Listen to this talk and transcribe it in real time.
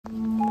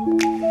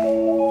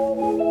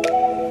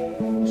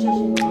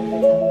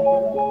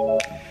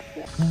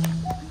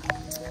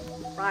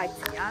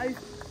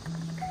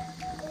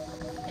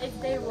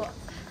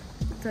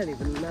don't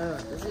even know.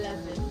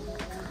 11.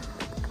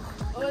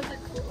 Or is it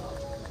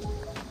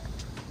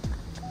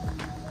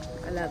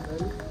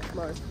 11.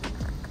 Tomorrow.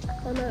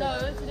 Oh no.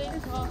 No,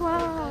 today's 12.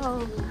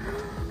 12.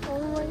 Oh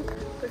my.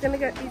 We're gonna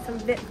go eat some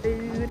vet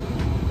food.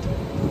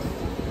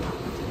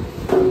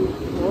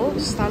 Oh,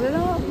 stand it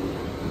up.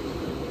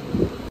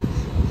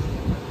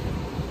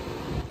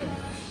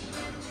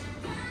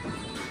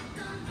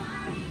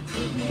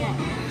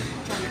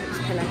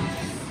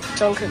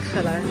 John Cook's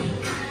pillow.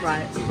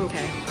 Right,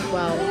 okay.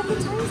 Well.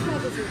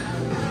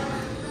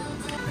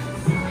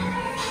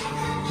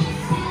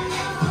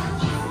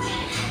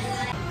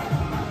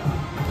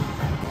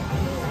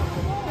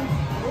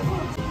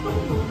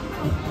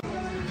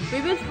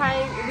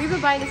 We've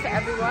been buying this for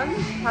everyone,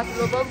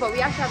 possible, but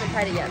we actually haven't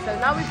tried it yet. So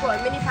now we've got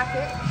a mini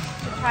packet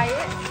to try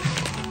it.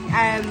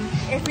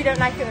 If we don't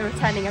like it, we're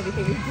returning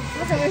everything.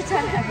 So we're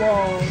returning everything.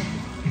 Whoa.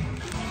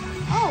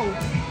 Oh.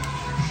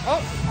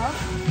 Oh. Oh.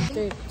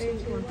 Dude.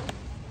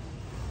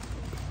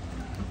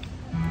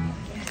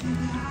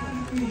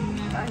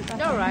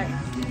 It's alright.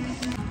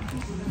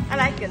 I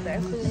like it though.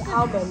 It's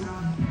almond.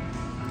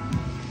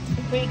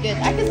 It's pretty good.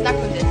 I can snack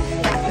with this.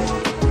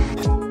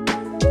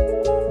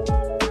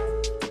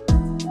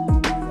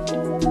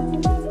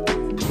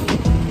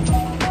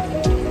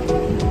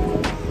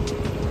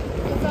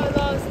 It's our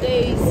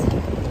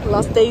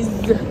last days.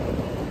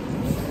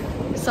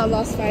 It's our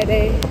last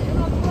Friday.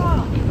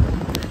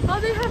 Oh,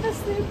 they have a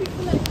Snoopy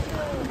collection.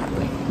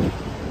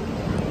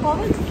 Oh,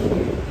 that's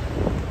cute.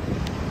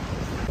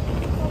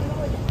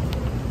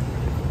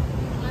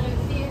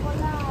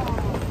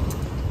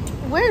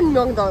 We're in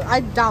Myeongdong. I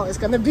doubt it's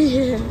gonna be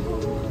here.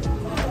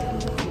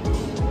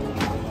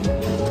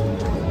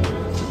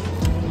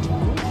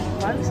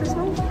 Why does this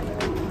smell?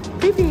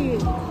 Creepy.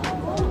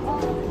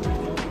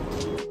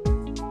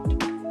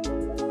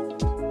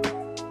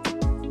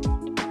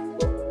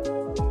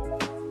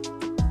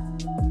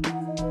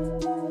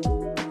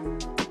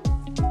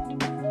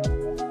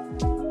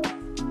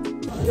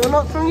 You're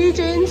not from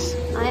Eugene's?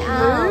 I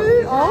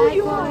am. Oh,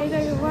 you are. I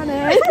don't run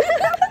it.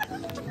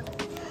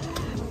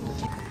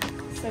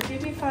 So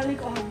Phoebe finally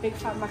got her big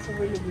fat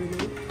macaroni.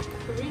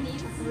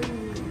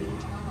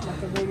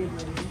 Macaroni.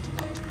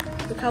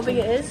 Look how big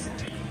it is.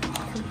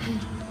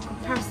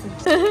 Comparison.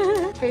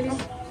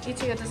 Bailey's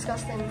eating a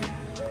disgusting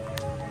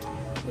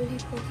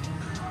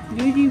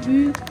beauty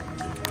boo.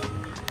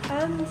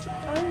 And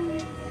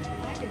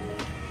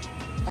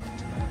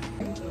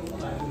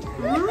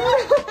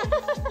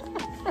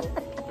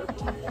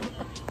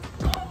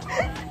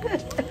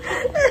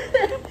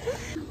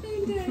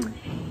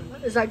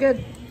is that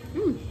good?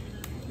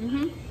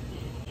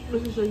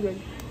 This is so good.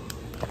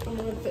 I'm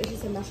gonna put you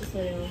some mashed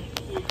soya.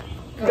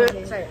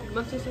 Good. Sorry.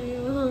 Mashed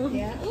soya.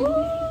 Yeah.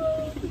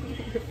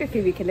 If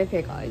we can live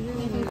here, guys.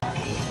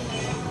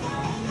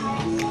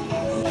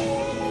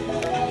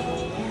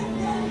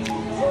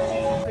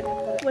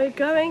 We're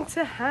going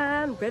to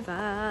Han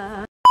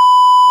River.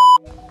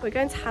 We're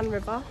going to Han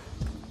River.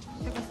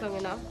 Took us long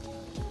enough.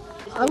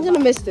 I'm gonna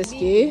miss this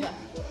view.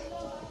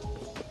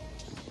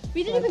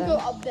 We didn't even go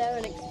up there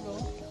and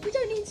explore. We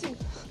don't need to.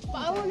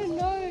 But I want to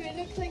know. It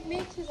looks like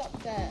nature's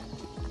up there.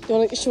 She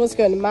wants to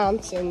go in the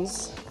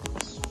mountains.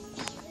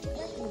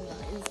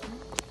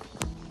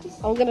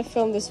 I'm gonna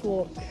film this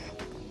walk.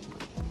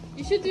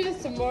 You should do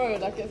this tomorrow,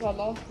 like it's our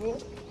last walk.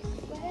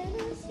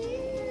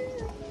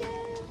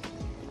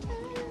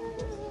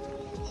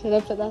 Should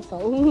I put that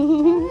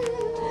song?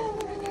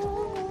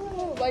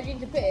 Why do you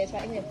need to put it? It's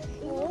right here.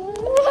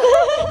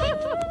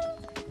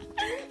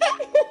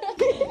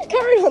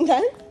 Carry on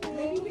then.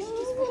 Maybe we should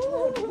just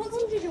put, what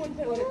song did you want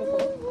to put on it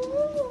before?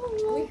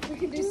 We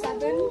could do 7.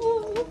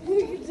 We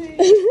could do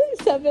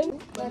 7.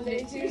 Monday,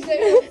 Tuesday.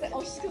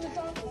 Oh, she's gonna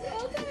dance.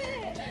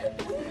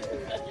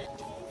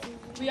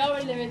 We are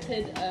a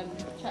limited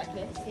track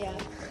list. Yeah.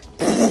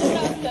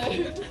 So,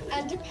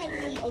 And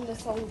depending on the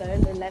song though,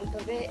 and the length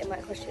of it, it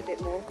might cost you a bit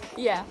more.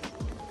 yeah.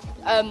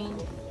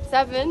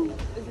 7.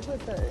 Is it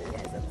called 7?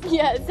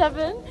 Yeah,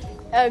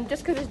 7.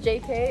 Just because it's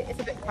JK, it's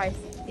a bit pricey.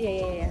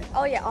 Yeah.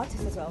 Oh yeah,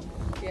 artists as well.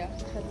 Yeah.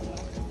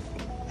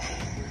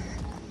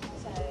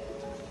 So,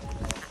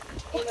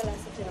 email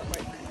us if you're not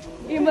broke.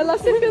 Email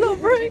us if you're not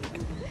broke.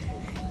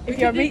 If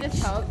you're reach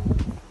discount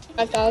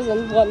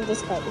 5,001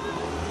 discount.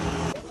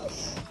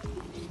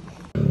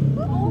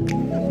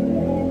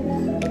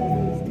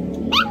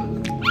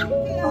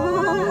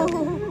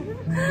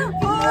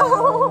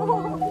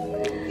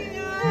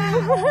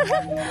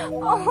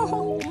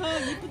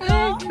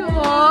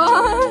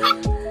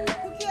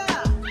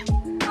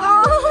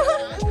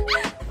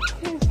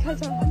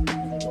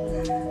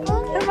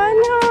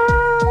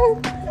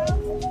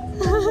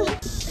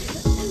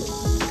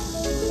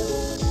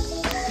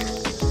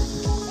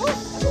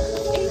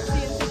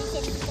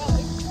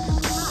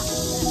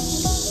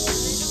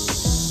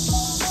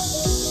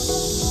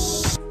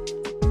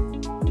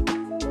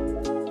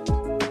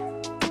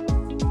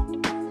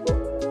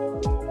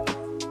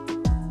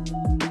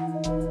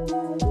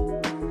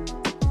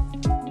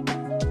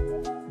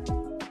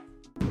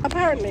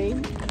 Apparently,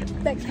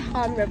 next to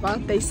Han River,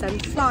 they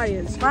send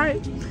flyers,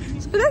 right?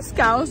 So This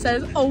girl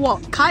says, oh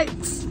what,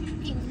 kites?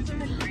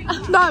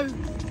 No,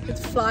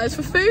 it's flyers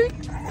for food.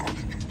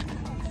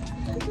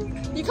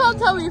 You can't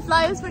tell me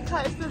flyers for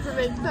kites doesn't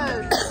make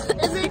sense.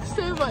 It makes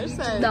so much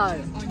sense. No.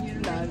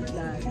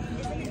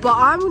 But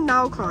I'm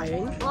now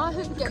crying. Well, I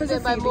hope you get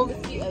bit by more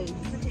mosquitoes.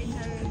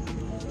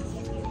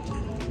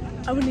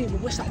 I wouldn't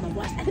even wish that my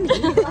worst enemy.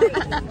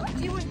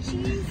 Do you want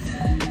cheese?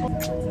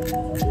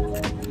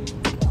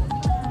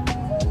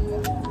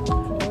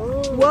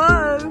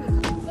 Whoa!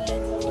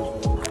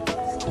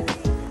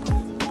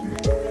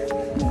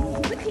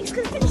 Look, he's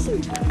gonna finish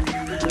soon.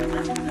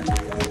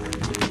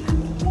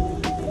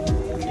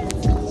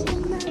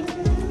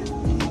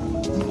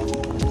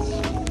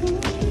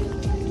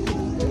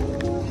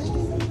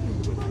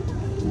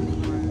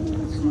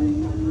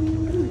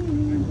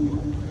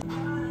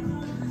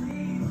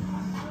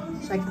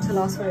 Second to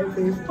last photo,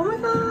 please. Oh my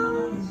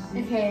god!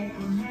 Okay,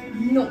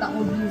 not that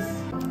one, please.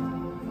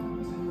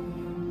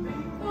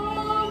 Oh,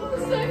 I'm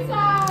so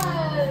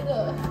sad.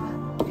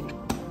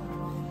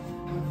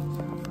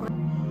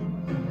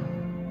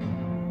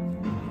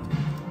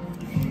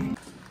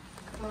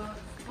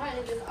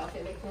 Apparently this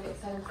outfit makes me look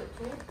so unfit.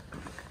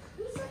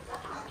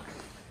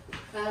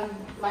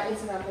 My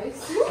Instagram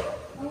post.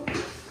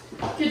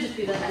 Could just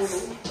be the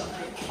angle, but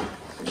like.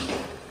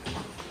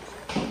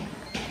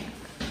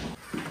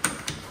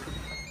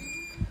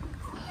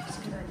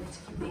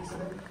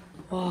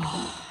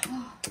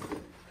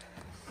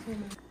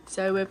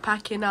 So we're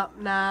packing up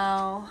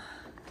now.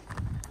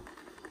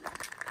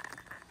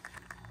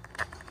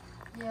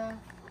 Yeah.